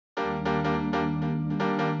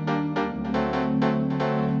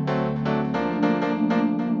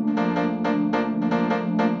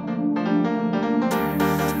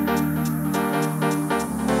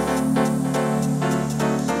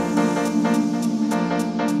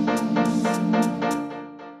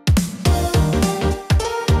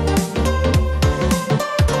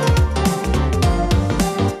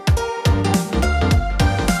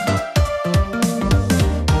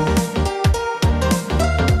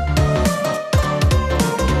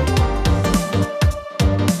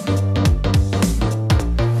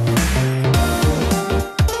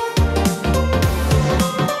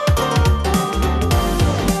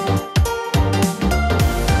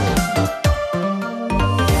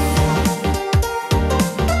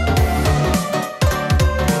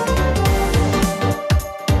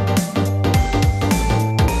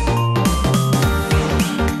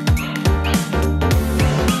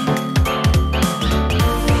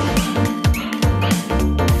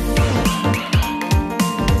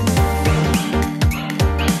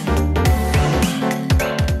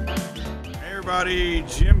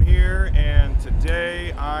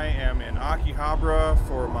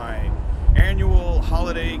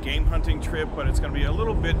holiday game hunting trip, but it's going to be a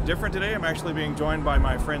little bit different today. I'm actually being joined by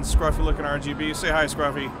my friend Scruffy looking RGB. Say hi,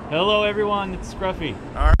 Scruffy. Hello, everyone. It's Scruffy.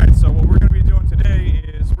 All right, so what we're going to be doing today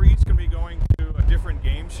is we're each going to be going to a different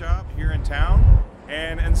game shop here in town,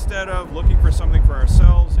 and instead of looking for something for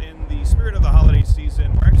ourselves in the spirit of the holiday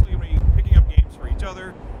season, we're actually going to be picking up games for each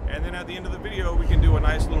other, and then at the end of the video we can do a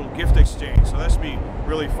nice little gift exchange. So that should be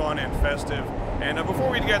really fun and festive. And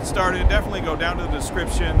before we get started, definitely go down to the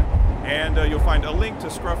description and you'll find a link to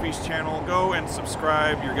Scruffy's channel. Go and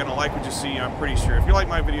subscribe. You're going to like what you see, I'm pretty sure. If you like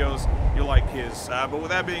my videos, you'll like his. But with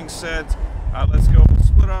that being said, let's go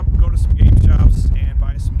split up, go to some game shops, and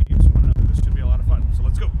buy some games from one another. This should be a lot of fun. So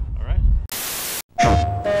let's go. All right.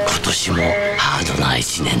 今年もハードな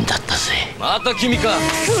一年だったぜ。また君か。好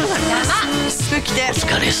きで。お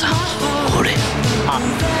疲れさん。これ。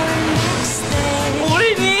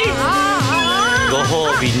俺に。ご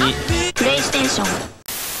褒美に。プレイステーション。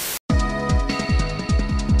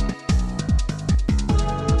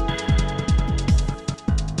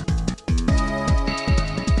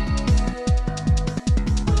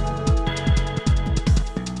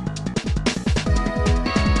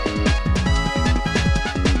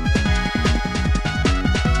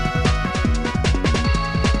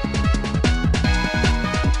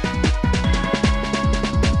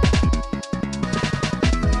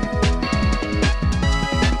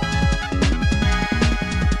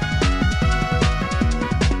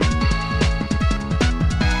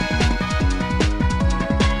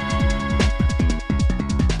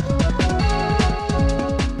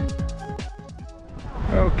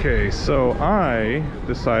Okay, so I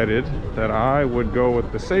decided that I would go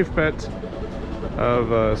with the safe bet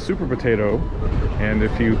of Super Potato, and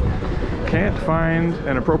if you can't find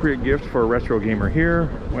an appropriate gift for a retro gamer here,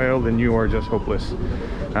 well, then you are just hopeless.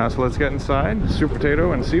 So let's get inside Super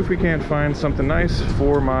Potato and see if we can't find something nice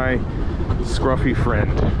for my Scruffy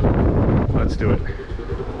friend. Let's do it.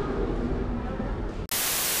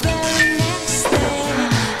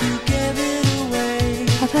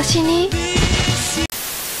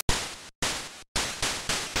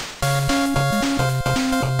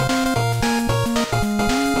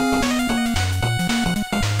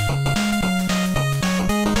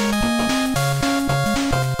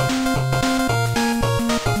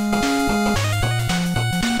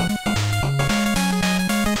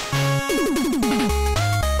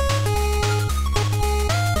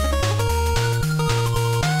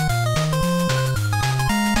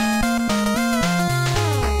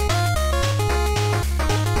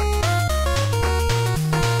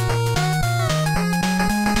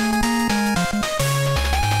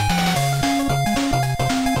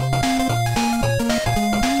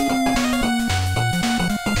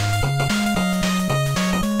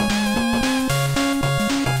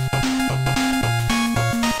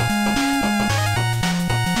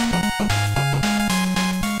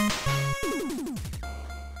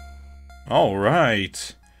 All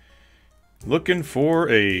right, looking for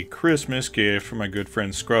a Christmas gift for my good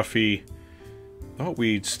friend Scruffy. Thought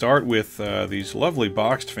we'd start with these lovely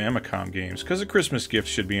boxed Famicom games, because a Christmas gift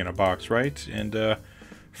should be in a box, right? And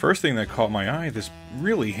first thing that caught my eye, this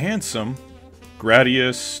really handsome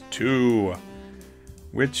Gradius 2,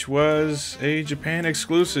 which was a Japan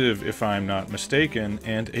exclusive, if I'm not mistaken,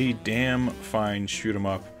 and a damn fine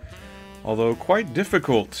shoot-'em-up. Although quite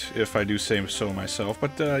difficult, if I do say so myself,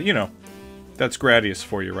 but you know, that's Gradius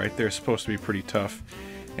for you, right? They're supposed to be pretty tough.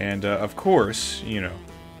 And, of course, you know,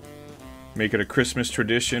 make it a Christmas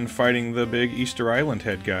tradition fighting the big Easter Island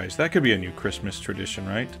head guys. That could be a new Christmas tradition,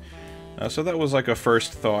 right? So that was like a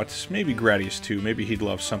first thought. Maybe Gradius 2. Maybe he'd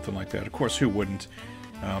love something like that. Of course, who wouldn't?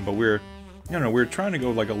 But we're trying to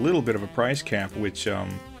go like a little bit of a price cap, which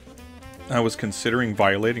I was considering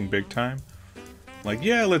violating big time. Like,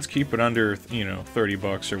 yeah, let's keep it under, you know, 30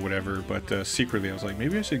 bucks or whatever. But secretly, I was like,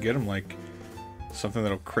 maybe I should get him like something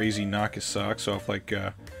that'll crazy knock his socks off, like,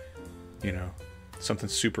 you know, something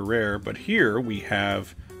super rare. But here we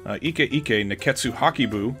have Ike Neketsu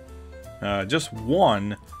Hakibu, just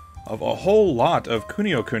one of a whole lot of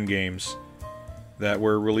Kunio-kun games that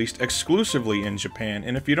were released exclusively in Japan.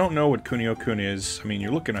 And if you don't know what Kunio-kun is, I mean,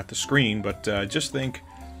 you're looking at the screen, but just think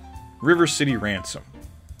River City Ransom.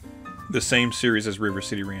 The same series as River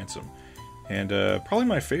City Ransom. And probably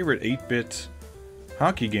my favorite 8-bit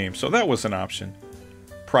hockey game, so that was an option.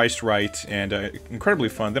 Priced right, and incredibly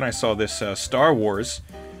fun. Then I saw this Star Wars,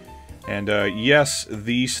 and yes,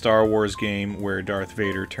 the Star Wars game where Darth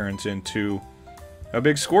Vader turns into a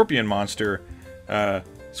big scorpion monster.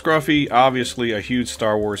 Scruffy, obviously a huge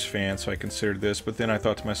Star Wars fan, so I considered this, but then I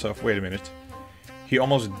thought to myself, wait a minute, he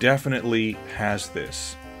almost definitely has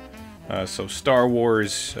this. So Star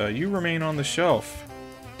Wars, you remain on the shelf.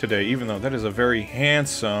 today, even though that is a very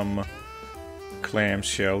handsome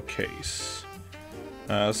clamshell case.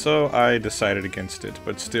 So I decided against it,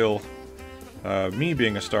 but still, me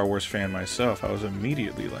being a Star Wars fan myself, I was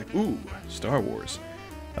immediately like, ooh, Star Wars.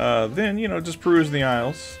 Then, you know, just perused the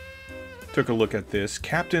aisles, took a look at this,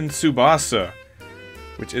 Captain Tsubasa,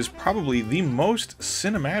 which is probably the most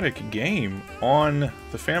cinematic game on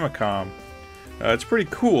the Famicom. It's pretty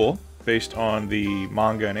cool, based on the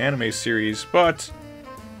manga and anime series, but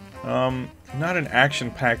not an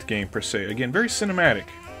action-packed game per se. Again, very cinematic.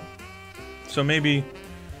 So maybe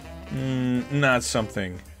not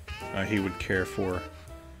something he would care for.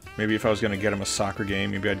 Maybe if I was going to get him a soccer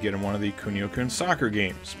game, maybe I'd get him one of the Kunio-kun soccer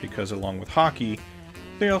games, because along with hockey,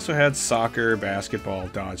 they also had soccer, basketball,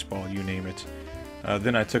 dodgeball, you name it.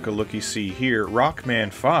 Then I took a looky-see here.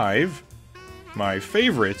 Rockman 5, my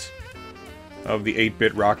favorite of the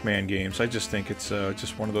 8-bit Rockman games. I just think it's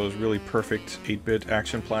just one of those really perfect 8-bit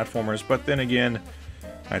action platformers. But then again,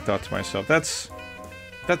 I thought to myself, that's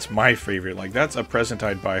my favorite. Like, that's a present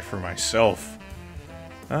I'd buy for myself.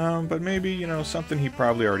 But maybe, you know, something he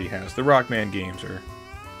probably already has. The Rockman games are,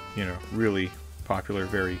 you know, really popular,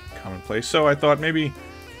 very commonplace. So I thought maybe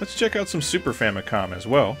let's check out some Super Famicom as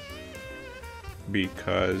well.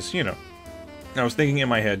 Because, you know, I was thinking in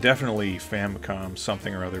my head, definitely Famicom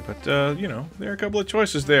something or other, but, you know, there are a couple of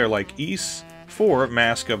choices there, like Ys 4,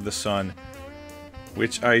 Mask of the Sun,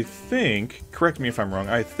 which I think, correct me if I'm wrong,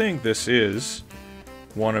 I think this is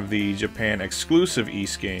one of the Japan exclusive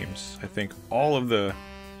Ys games. I think all of the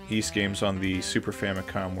Ys games on the Super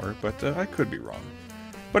Famicom were, but I could be wrong.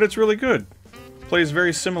 But it's really good. Plays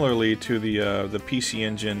very similarly to the PC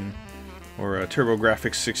Engine or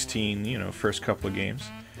TurboGrafx 16, you know, first couple of games.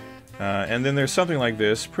 And then there's something like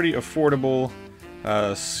this, pretty affordable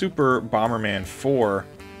Super Bomberman 4,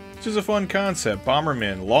 which is a fun concept.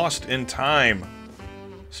 Bomberman lost in time.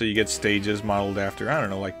 So you get stages modeled after, I don't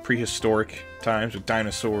know, like prehistoric times with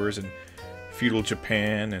dinosaurs and feudal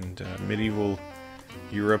Japan and medieval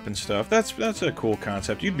Europe and stuff. That's a cool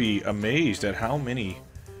concept. You'd be amazed at how many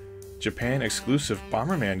Japan exclusive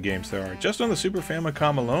Bomberman games there are. Just on the Super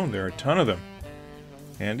Famicom alone, there are a ton of them.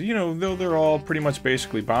 And, you know, though they're all pretty much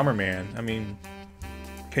basically Bomberman, I mean,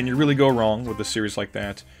 can you really go wrong with a series like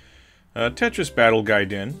that? Tetris Battle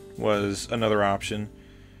Gaiden was another option.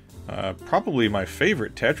 Probably my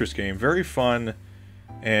favorite Tetris game. Very fun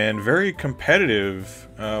and very competitive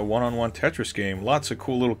one-on-one Tetris game. Lots of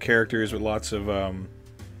cool little characters with lots of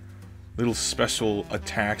little special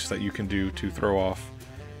attacks that you can do to throw off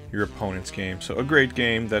your opponent's game. So a great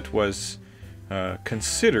game that was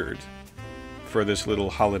considered for this little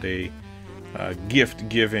holiday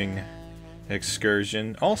gift-giving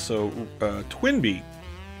excursion. Also, Twinbee,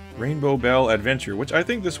 Rainbow Bell Adventure, which I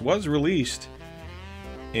think this was released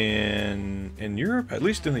in Europe, at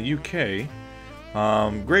least in the UK.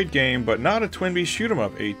 Great game, but not a Twinbee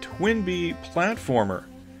shoot-'em-up, a Twinbee platformer,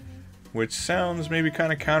 which sounds maybe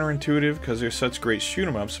kind of counterintuitive because they're such great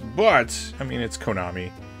shoot-'em-ups, but, I mean, it's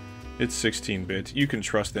Konami. It's 16-bit. You can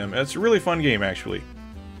trust them. It's a really fun game, actually.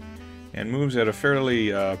 And moves at a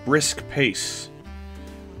fairly brisk pace,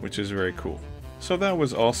 which is very cool. So that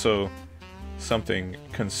was also something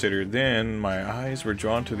considered. Then my eyes were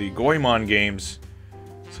drawn to the Goemon games,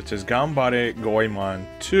 such as Ganbare Goemon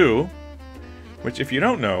 2, which, if you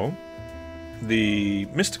don't know, the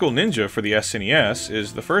Mystical Ninja for the SNES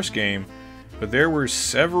is the first game, but there were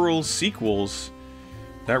several sequels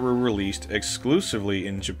that were released exclusively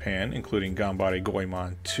in Japan, including Ganbare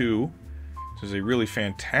Goemon 2, which is a really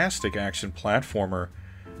fantastic action platformer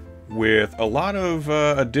with a lot of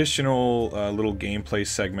additional little gameplay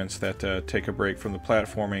segments that take a break from the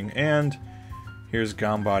platforming. And here's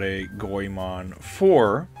Ganbare Goemon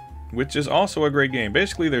 4, which is also a great game.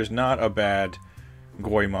 Basically, there's not a bad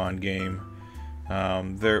Goemon game.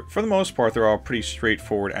 For the most part, they're all pretty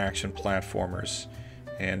straightforward action platformers.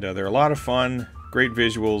 And they're a lot of fun. Great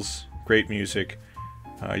visuals, great music.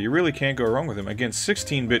 You really can't go wrong with them. Against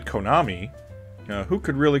 16-bit Konami, who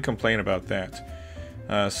could really complain about that?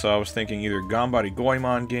 So I was thinking either Ganbare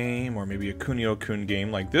Goemon game or maybe a Kunio-kun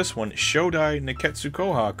game like this one, Shodai Neketsu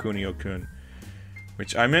Koha Kunio-kun,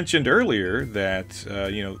 which I mentioned earlier that,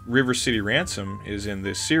 you know, River City Ransom is in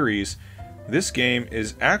this series. This game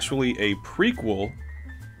is actually a prequel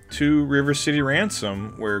to River City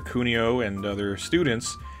Ransom, where Kunio and other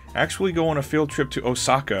students actually go on a field trip to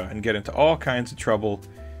Osaka and get into all kinds of trouble,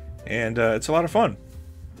 and it's a lot of fun.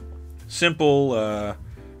 Simple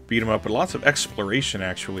beat 'em up, but lots of exploration,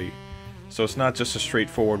 actually. So it's not just a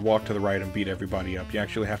straightforward walk to the right and beat everybody up. You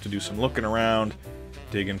actually have to do some looking around,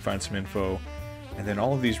 dig and find some info. And then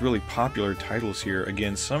all of these really popular titles here,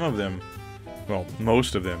 again, some of them Well,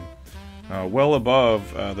 most of them. Well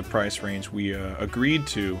above the price range we agreed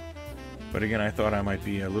to. But again, I thought I might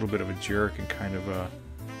be a little bit of a jerk and kind of,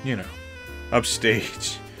 you know,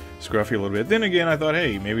 upstage Scruffy a little bit. Then again, I thought,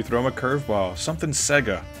 hey, maybe throw him a curveball. Something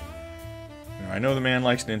Sega. You know, I know the man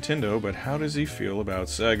likes Nintendo, but how does he feel about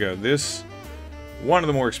Sega? This, one of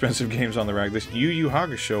the more expensive games on the rack, this Yu Yu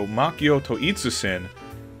Hakusho Makyo to Itsusen.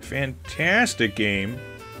 Fantastic game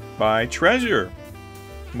by Treasure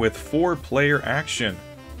with 4-player action.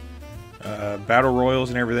 Battle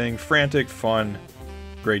royals and everything. Frantic, fun,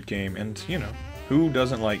 great game. And, you know, who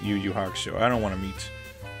doesn't like Yu Yu Hakusho? I don't want to meet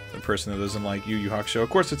the person that doesn't like Yu Yu Hakusho. Of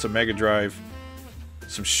course, it's a Mega Drive.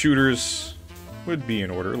 Some shooters would be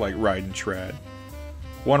in order, like Ride and Trad.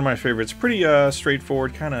 One of my favorites. Pretty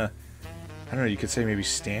straightforward, kind of, I don't know, you could say maybe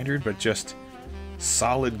standard, but just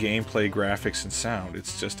solid gameplay, graphics, and sound.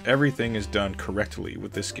 It's just everything is done correctly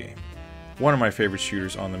with this game. One of my favorite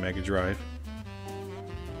shooters on the Mega Drive.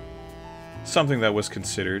 Something that was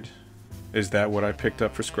considered. Is that what I picked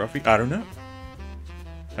up for Scruffy? I don't know.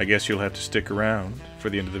 I guess you'll have to stick around for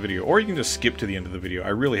the end of the video. Or you can just skip to the end of the video. I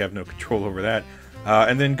really have no control over that.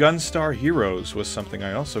 And then Gunstar Heroes was something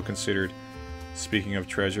I also considered, speaking of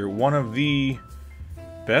Treasure, one of the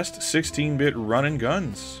best 16-bit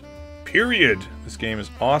run-and-guns. Period. This game is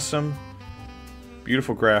awesome.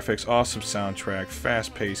 Beautiful graphics, awesome soundtrack,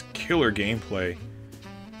 fast-paced, killer gameplay.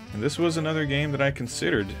 And this was another game that I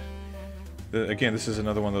considered. Again, this is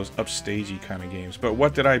another one of those upstagey kind of games. But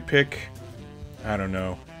what did I pick? I don't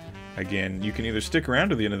know. Again, you can either stick around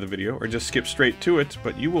to the end of the video or just skip straight to it,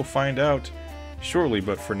 but you will find out shortly.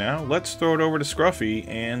 But for now, let's throw it over to Scruffy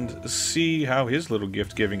and see how his little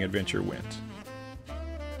gift-giving adventure went.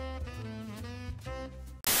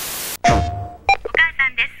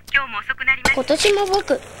 今年も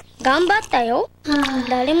僕頑張ったよ。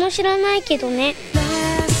誰も知らないけどね。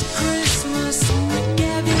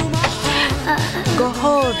ご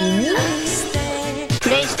褒美にプ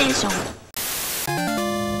レイステーション。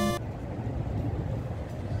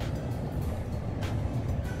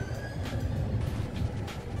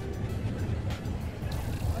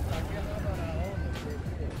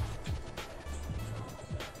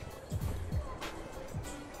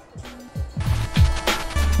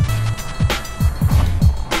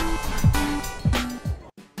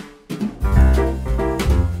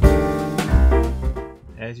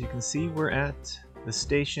As you can see, we're at the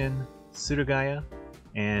station Surugaya,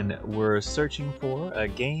 and we're searching for a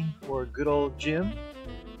game for good old Jim,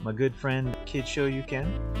 my good friend KidShoryuken.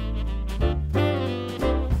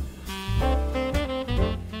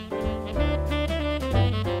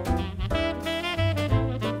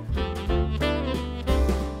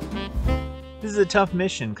 This is a tough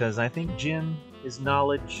mission because I think Jim, his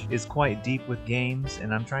knowledge is quite deep with games,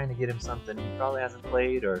 and I'm trying to get him something he probably hasn't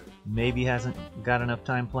played or maybe hasn't got enough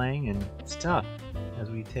time playing, and it's tough. As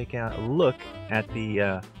we take a look at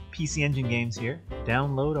the PC Engine games here.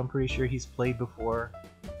 Download, I'm pretty sure he's played before.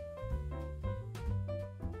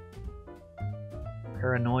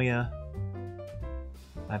 Paranoia,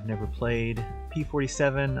 I've never played.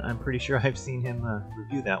 P47, I'm pretty sure I've seen him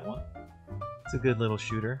review that one. It's a good little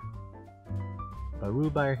shooter.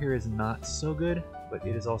 Beyer here is not so good, but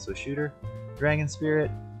it is also a shooter. Dragon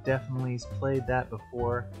Spirit, definitely has played that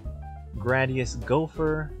before. Gradius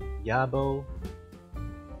Gopher, Yabo,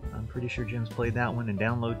 I'm pretty sure Jim's played that one. And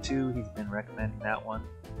Download 2, he's been recommending that one.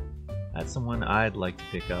 That's the one I'd like to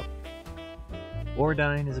pick up.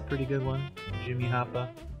 Ordine is a pretty good one. Jimmy Hoppa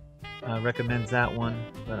recommends that one,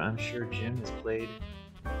 but I'm sure Jim has played.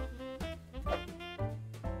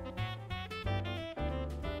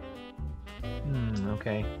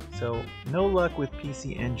 Okay, so no luck with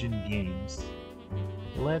PC Engine games.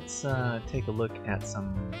 Let's take a look at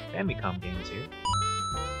some Famicom games here.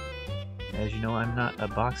 As you know, I'm not a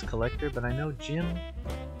box collector, but I know Jim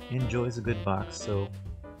enjoys a good box, so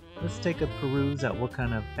let's take a peruse at what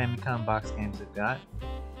kind of Famicom box games they've got.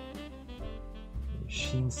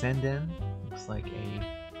 Shin Senden, looks like a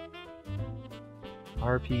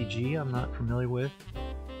RPG I'm not familiar with.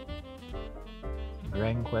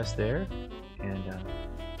 Dragon Quest there. And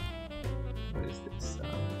what is this?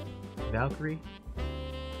 Valkyrie,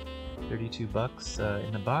 $32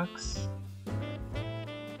 in the box.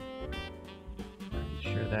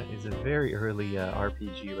 Pretty sure that is a very early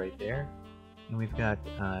RPG right there. And we've got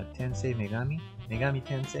Tensei Megami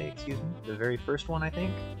Tensei, excuse me, the very first one I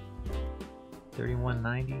think.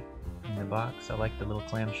 $31.90 in the box. I like the little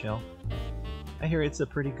clamshell. I hear it's a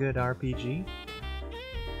pretty good RPG.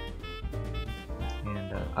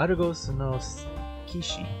 And Argos no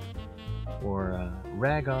Kishi, or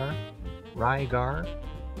Rygar,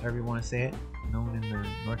 however you want to say it, known in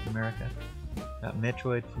North America. Got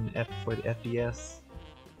Metroid for the FDS.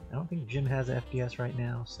 I don't think Jim has an FDS right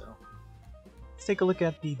now, so let's take a look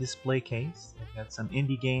at the display case. I've got some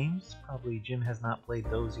indie games. Probably Jim has not played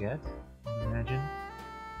those yet, I would imagine.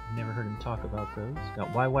 I've never heard him talk about those.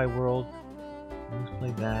 Got YY World. Who's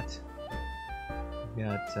played that? We've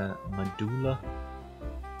got Medulla.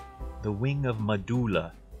 The Wing of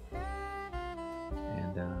Medulla.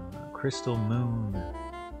 And Crystal Moon.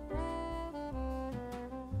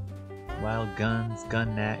 Wild Guns,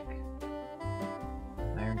 Gun Knack.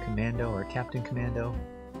 Iron Commando or Captain Commando.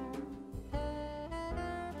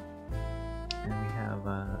 And we have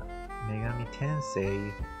Megami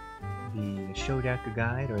Tensei, the Shodaku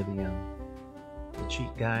guide or the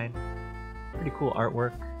cheat guide. Pretty cool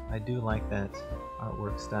artwork. I do like that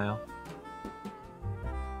artwork style.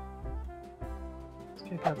 Let's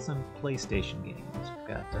check out some PlayStation games. We've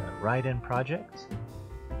got Raiden Project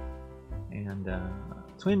and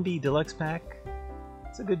Twin Bee Deluxe Pack.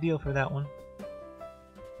 It's a good deal for that one.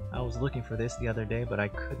 I was looking for this the other day, but I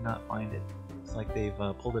could not find it. It's like they've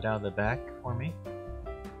pulled it out of the back for me.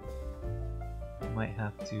 I might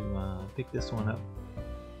have to pick this one up.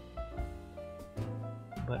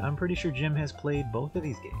 But I'm pretty sure Jim has played both of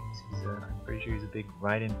these games. I'm pretty sure he's a big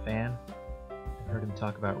Raiden fan. I've heard him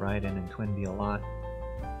talk about Raiden and Twin Bee a lot.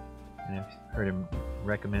 And I've heard him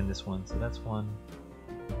recommend this one, so that's one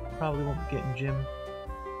probably won't be getting Jim.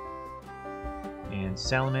 And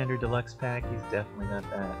Salamander Deluxe Pack, he's definitely got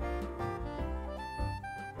that.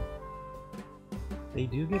 They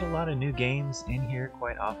do get a lot of new games in here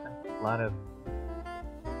quite often. A lot of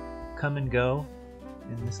come and go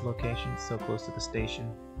in this location. It's so close to the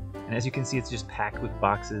station. And as you can see, it's just packed with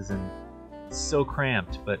boxes and it's so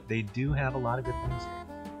cramped, but they do have a lot of good things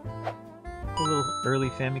here. A little early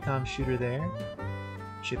Famicom shooter there.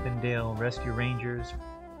 Chippendale Rescue Rangers.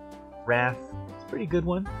 Wrath. It's a pretty good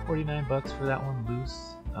one. 49 bucks for that one,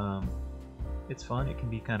 loose. It's fun. It can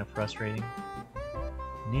be kind of frustrating.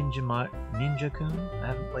 Ninja-kun. I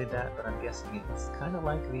haven't played that, but I'm guessing it's kind of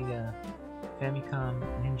like the Famicom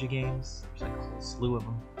Ninja games. There's like a whole slew of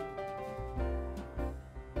them.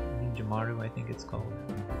 Ninja Maru, I think it's called.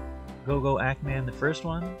 Go-Go Ackman, the first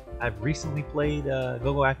one. I've recently played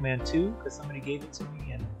Go-Go Ackman 2 because somebody gave it to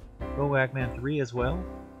me, and Go-Go Ackman 3 as well.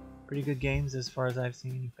 Pretty good games as far as I've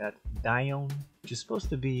seen. You've got Dione, which is supposed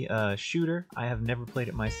to be a shooter. I have never played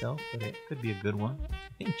it myself, but it could be a good one.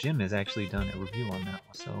 I think Jim has actually done a review on that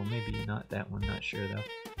one, so maybe not that one, not sure though.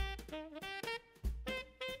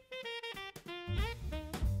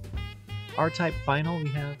 R-Type Final we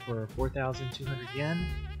have for 4,200 yen.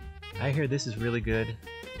 I hear this is really good.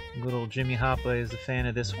 Little Jimmy Hoppa is a fan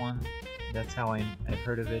of this one. That's how I've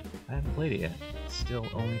heard of it. I haven't played it yet. Still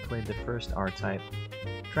only played the first R-Type.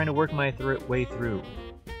 Trying to work my way through.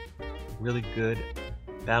 Really good.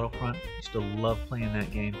 Battlefront. Used to love playing that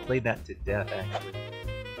game. Played that to death actually.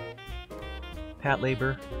 Pat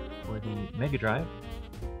Labor for the Mega Drive.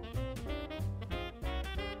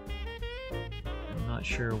 I'm not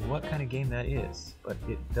sure what kind of game that is, but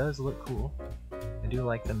it does look cool. I do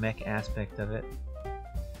like the mech aspect of it.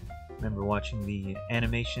 Remember watching the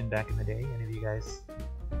animation back in the day? Any of you guys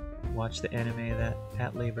watch the anime of that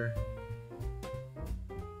Pat Labor?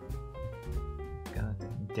 Got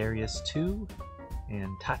Darius 2 and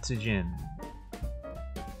Tatsujin.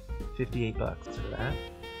 58 bucks for that.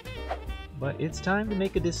 But it's time to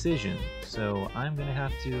make a decision, so I'm gonna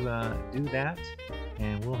have to do that,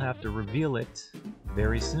 and we'll have to reveal it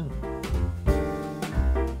very soon.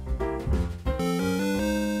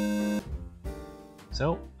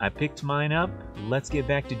 So, I picked mine up. Let's get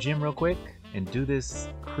back to Jim real quick and do this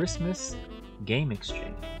Christmas game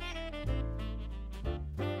exchange.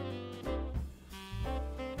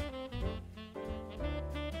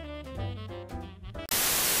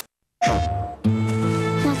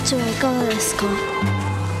 Match はいかがですか？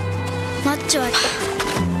マッチは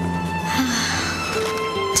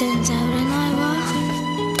全然売れないわ。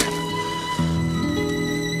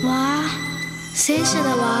わあ、戦車だ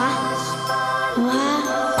わ。わ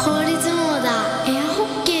あ、氷相撲だ。エアホ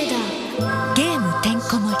ッケーだ。ゲームてん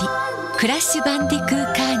こ盛りクラッシュバンディク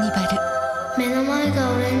ーカーニバル。目の前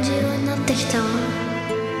がオレンジ色になってきたわ。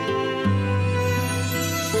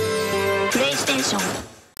プレイステーショ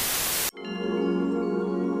ン。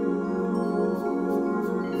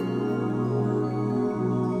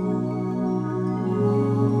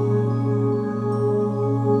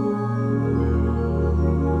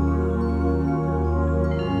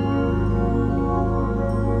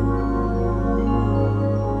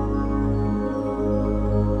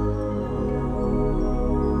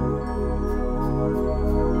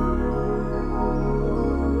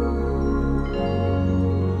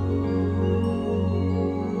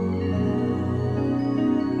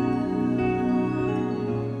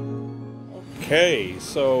Okay,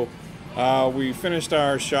 so we finished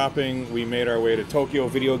our shopping. We made our way to Tokyo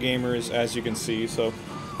Video Gamers, as you can see. So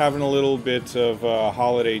having a little bit of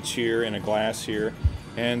holiday cheer in a glass here.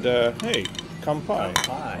 And hey, kampai.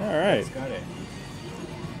 All right. Got it.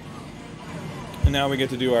 And now we get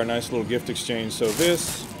to do our nice little gift exchange. So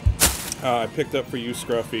this I picked up for you,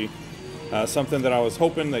 Scruffy. Something that I was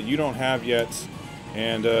hoping that you don't have yet,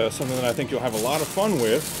 and something that I think you'll have a lot of fun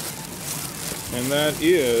with. And that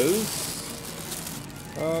is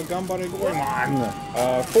Ganbare Goemon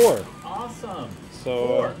 4. Awesome. So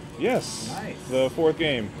 4. Yes, Nice. The 4th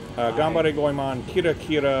game. Ganbare Goemon Kira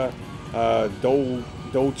Kira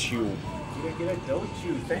Dochu. Kira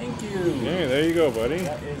Dochu. Thank you. Yeah, there you go, buddy.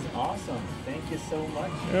 That is awesome. Thank you so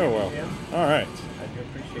much. You're welcome. Jim. All right. I do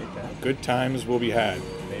appreciate that. Good times will be had.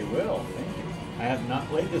 They will. Thank you. I have not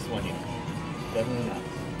played this one yet. Definitely not.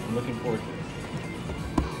 I'm looking forward to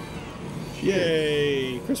it.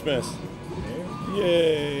 Yay! Christmas.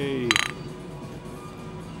 Yay!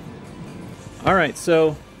 All right,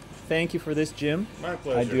 so thank you for this, Jim. My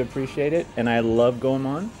pleasure. I do appreciate it, and I love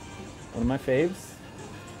Goemon. One of my faves.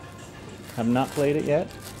 Have not played it yet,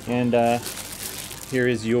 and here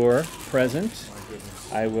is your present. My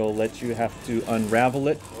goodness. I will let you have to unravel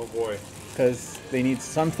it Oh boy. because they need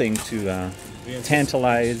something to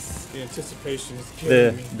tantalize The anticipation is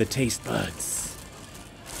killing me. the taste buds.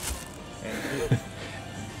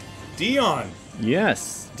 Dion.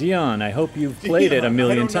 Yes, Dion. I hope you've played it a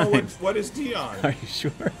million I don't know times. what is Dion? Are you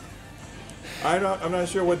sure? I'm not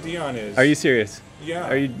sure what Dion is. Are you serious?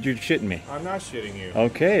 Yeah. You're shitting me? I'm not shitting you.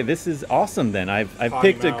 Okay, this is awesome then. I've Potty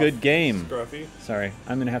picked a mouth, good game. Scruffy. Sorry,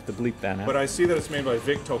 I'm gonna have to bleep that out. But I see that it's made by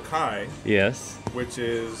Vic Tokai, Yes. which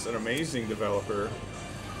is an amazing developer.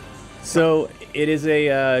 So it is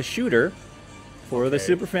a shooter for the Okay.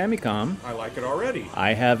 Super Famicom. I like it already.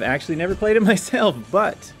 I have actually never played it myself,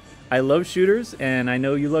 but I love shooters, and I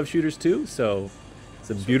know you love shooters too. So it's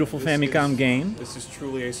a beautiful This Famicom is- game. This is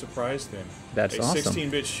truly a surprise then. That's a awesome.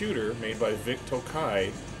 16-bit shooter made by Vic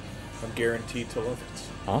Tokai. I'm guaranteed to love it.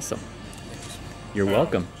 Awesome. You're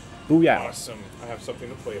welcome. Booyah. Awesome. I have something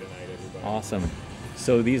to play tonight, everybody. Awesome.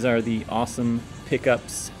 So these are the awesome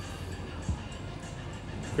pickups.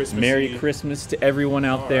 Christmas Merry Eve. Christmas to everyone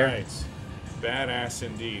out there. All right. Badass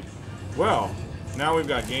indeed. Well, now we've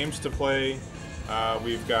got games to play.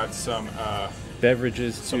 We've got some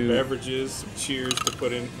Beverages beverages, some cheers to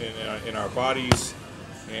put in our bodies,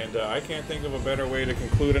 and I can't think of a better way to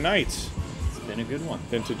conclude a night It's been a good one.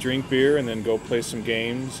 than to drink beer and then go play some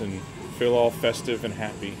games and feel all festive and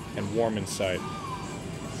happy and warm inside.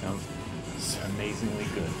 Sounds amazingly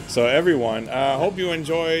good. So everyone, hope you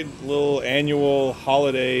enjoyed the little annual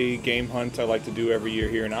holiday game hunt I like to do every year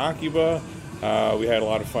here in Akiba. We had a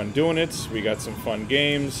lot of fun doing it. We got some fun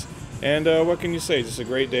games. And what can you say? Just a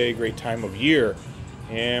great day, great time of year.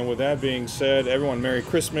 And with that being said, everyone, Merry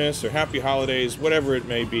Christmas or Happy Holidays, whatever it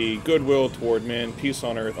may be. Goodwill toward men, peace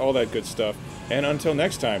on earth, all that good stuff. And until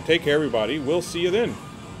next time, take care, everybody. We'll see you then.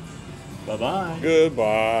 Bye-bye.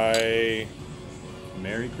 Goodbye.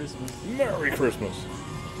 Merry Christmas. Merry Christmas.